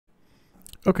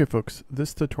Okay folks,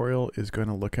 this tutorial is going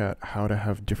to look at how to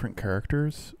have different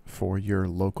characters for your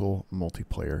local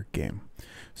multiplayer game.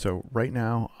 So right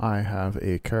now I have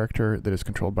a character that is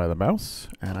controlled by the mouse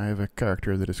and I have a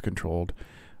character that is controlled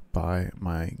by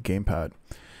my gamepad.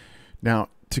 Now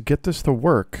to get this to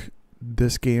work,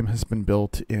 this game has been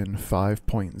built in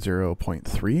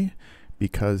 5.0.3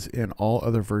 because in all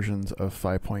other versions of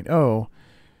 5.0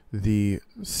 the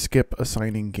skip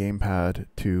assigning gamepad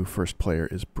to first player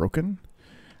is broken,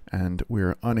 and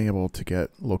we're unable to get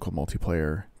local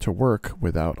multiplayer to work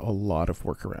without a lot of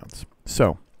workarounds.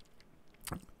 So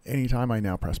anytime I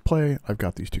now press play, I've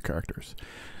got these two characters.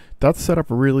 That's set up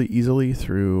really easily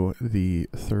through the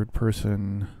third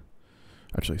person,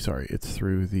 it's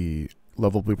through the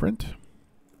level blueprint.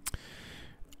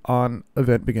 On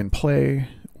event begin play,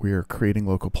 we're creating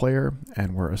local player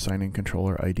and we're assigning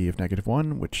controller ID of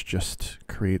 -1, which just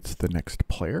creates the next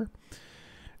player.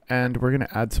 And we're going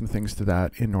to add some things to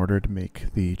that in order to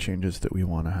make the changes that we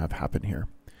want to have happen here.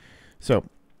 So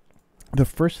the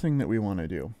first thing that we want to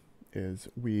do is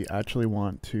we actually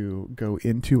want to go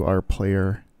into our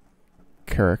player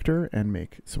character and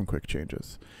make some quick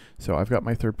changes. So I've got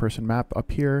my third person map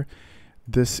up here.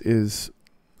 It's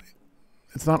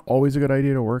not always a good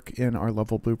idea to work in our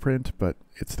level blueprint, but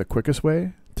it's the quickest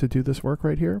way to do this work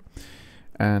right here.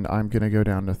 And I'm going to go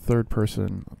down to third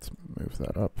person. Let's move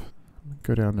that up.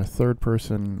 Go down to third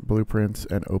person blueprints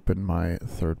and open my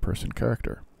third person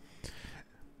character.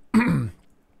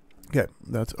 Okay,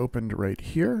 that's opened right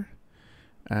here.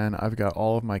 And I've got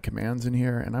all of my commands in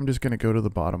here, and I'm just going to go to the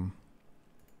bottom.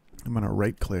 I'm going to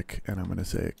right click and I'm going to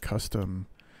say custom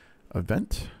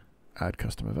event, add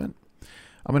custom event.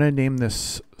 I'm going to name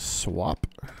this swap,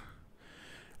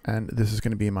 and this is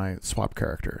going to be my swap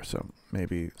character. So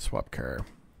maybe swap char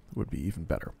would be even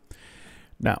better.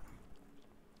 Now,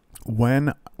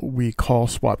 when we call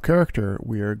swap character,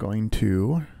 we are going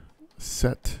to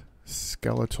set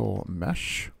skeletal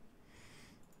mesh.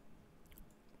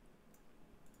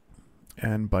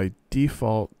 And by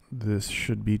default, this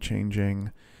should be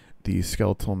changing the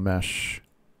skeletal mesh,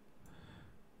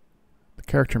 the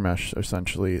character mesh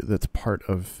essentially, that's part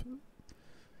of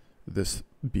this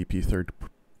BP third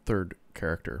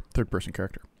person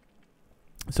character.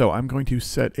 So I'm going to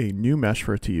set a new mesh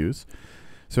for it to use.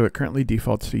 So it currently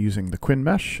defaults to using the Quinn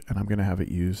mesh, and I'm going to have it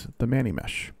use the Manny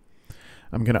mesh.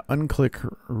 I'm going to unclick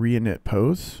reinit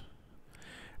pose.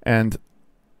 And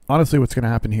honestly, what's going to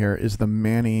happen here is the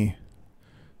Manny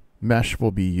mesh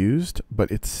will be used, but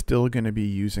it's still going to be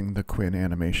using the Quinn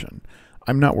animation.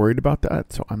 I'm not worried about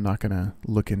that, so I'm not going to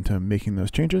look into making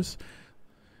those changes.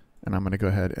 And I'm going to go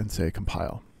ahead and say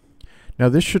compile. Now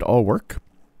this should all work.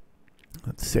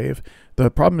 Let's save.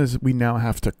 The problem is we now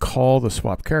have to call the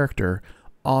swap character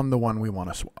on the one we want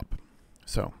to swap.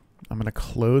 So I'm going to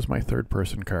close my third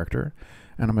person character,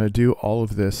 and I'm going to do all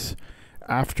of this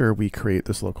after we create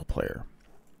this local player.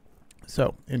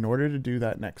 So in order to do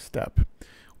that next step,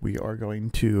 we are going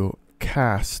to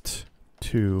cast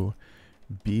to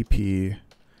BP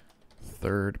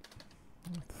third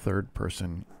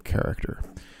person character.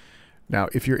 Now,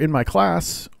 if you're in my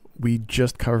class, we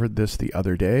just covered this the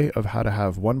other day of how to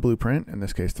have one blueprint, in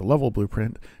this case the level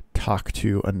blueprint, talk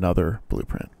to another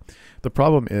blueprint. The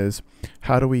problem is,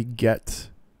 how do we get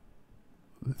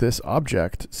this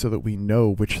object so that we know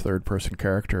which third person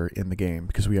character in the game?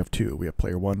 Because we have two. We have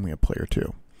player 1, we have player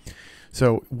 2.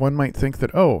 So one might think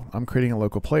that, oh, I'm creating a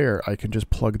local player, I can just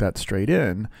plug that straight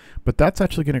in, but that's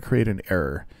actually going to create an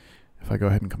error. If I go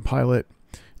ahead and compile it,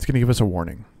 it's going to give us a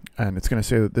warning. And it's going to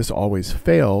say that this always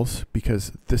fails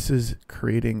because this is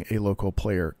creating a local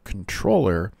player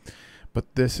controller,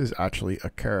 but this is actually a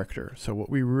character. So what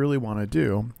we really want to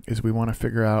do is we want to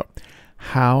figure out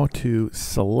how to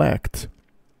select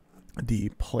the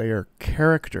player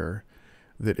character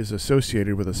that is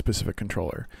associated with a specific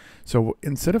controller. So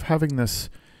instead of having this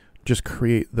just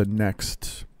create the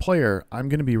next player, I'm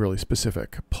going to be really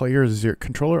specific.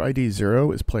 Controller ID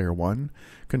 0 is player 1.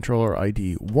 Controller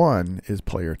ID 1 is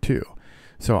player 2.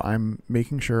 So I'm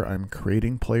making sure I'm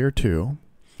creating player 2,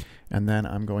 and then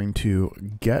I'm going to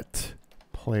get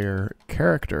player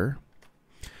character,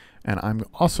 and I'm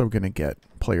also going to get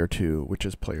player 2, which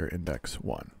is player index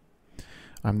 1.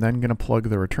 I'm then going to plug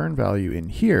the return value in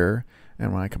here,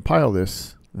 and when I compile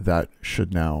this, that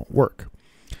should now work.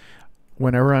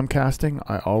 Whenever I'm casting,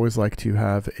 I always like to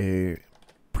have a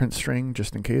print string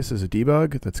just in case as a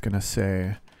debug that's going to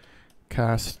say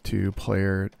cast to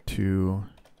player to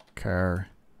char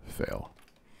fail.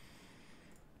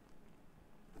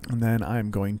 And then I'm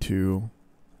going to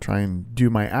try and do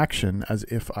my action as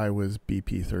if I was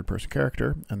BP third person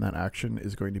character, and that action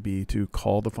is going to be to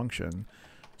call the function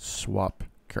swap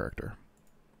character.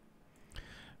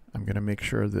 I'm going to make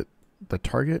sure that the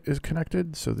target is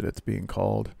connected so that it's being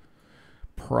called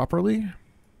properly.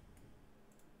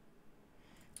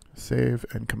 Save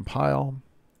and compile,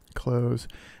 close.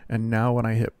 And now when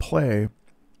I hit play,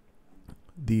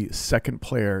 the second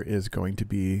player is going to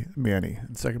be Manny.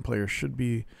 And second player should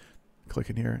be, click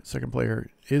in here, second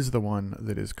player is the one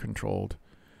that is controlled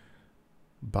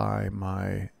by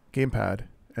my gamepad,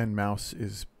 and mouse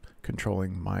is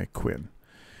controlling my Quinn.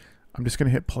 I'm just going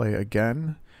to hit play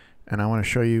again, and I want to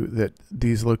show you that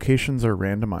these locations are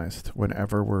randomized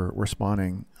whenever we're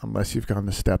spawning, unless you've gone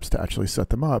the steps to actually set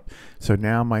them up. So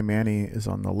now my Manny is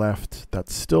on the left,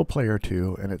 that's still player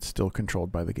 2, and it's still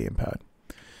controlled by the gamepad.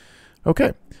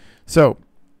 Okay, so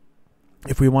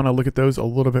if we want to look at those a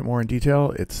little bit more in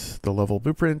detail, it's the level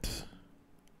blueprint.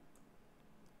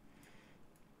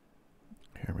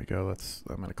 Here we go.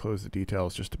 I'm going to close the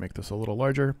details just to make this a little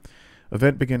larger.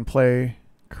 Event begin play,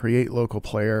 create local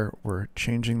player. We're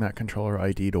changing that controller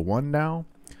ID to 1 now.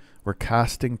 We're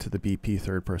casting to the BP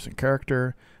third person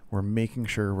character. We're making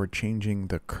sure we're changing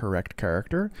the correct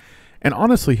character. And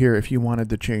honestly here, if you wanted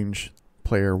to change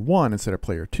player 1 instead of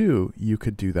player 2, you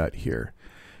could do that here.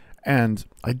 And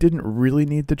I didn't really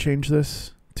need to change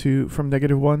this from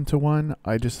 -1 to 1.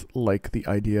 I just like the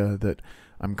idea that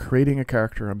I'm creating a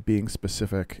character, I'm being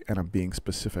specific, and I'm being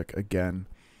specific again.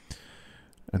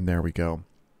 And there we go.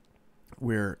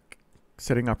 We're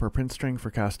setting up our print string for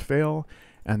cast fail,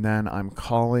 and then I'm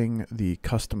calling the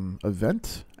custom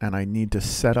event, and I need to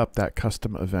set up that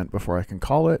custom event before I can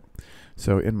call it.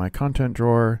 So in my content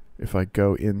drawer, if I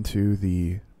go into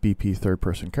the BP third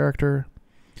person character,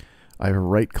 I've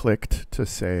right-clicked to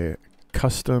say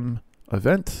custom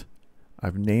event.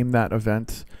 I've named that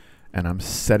event, and I'm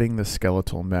setting the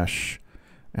skeletal mesh,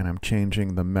 and I'm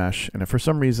changing the mesh. And if for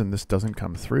some reason this doesn't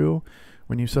come through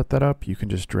when you set that up, you can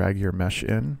just drag your mesh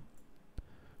in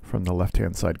from the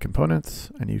left-hand side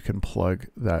components, and you can plug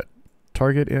that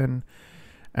target in,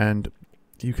 and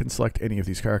you can select any of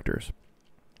these characters.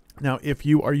 Now, if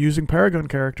you are using Paragon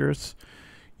characters,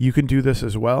 you can do this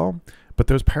as well, but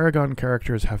those Paragon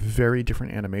characters have very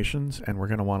different animations, and we're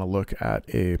going to want to look at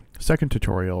a second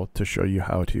tutorial to show you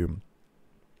how to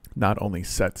not only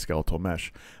set skeletal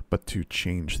mesh, but to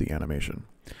change the animation.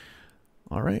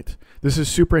 All right. This is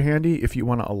super handy if you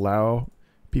want to allow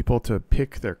people to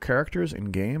pick their characters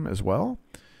in game as well.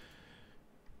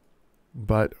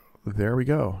 But there we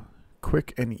go.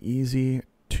 Quick and easy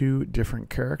 2 different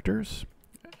characters.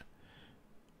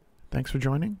 Thanks for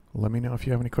joining. Let me know if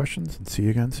you have any questions, and see you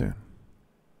again soon.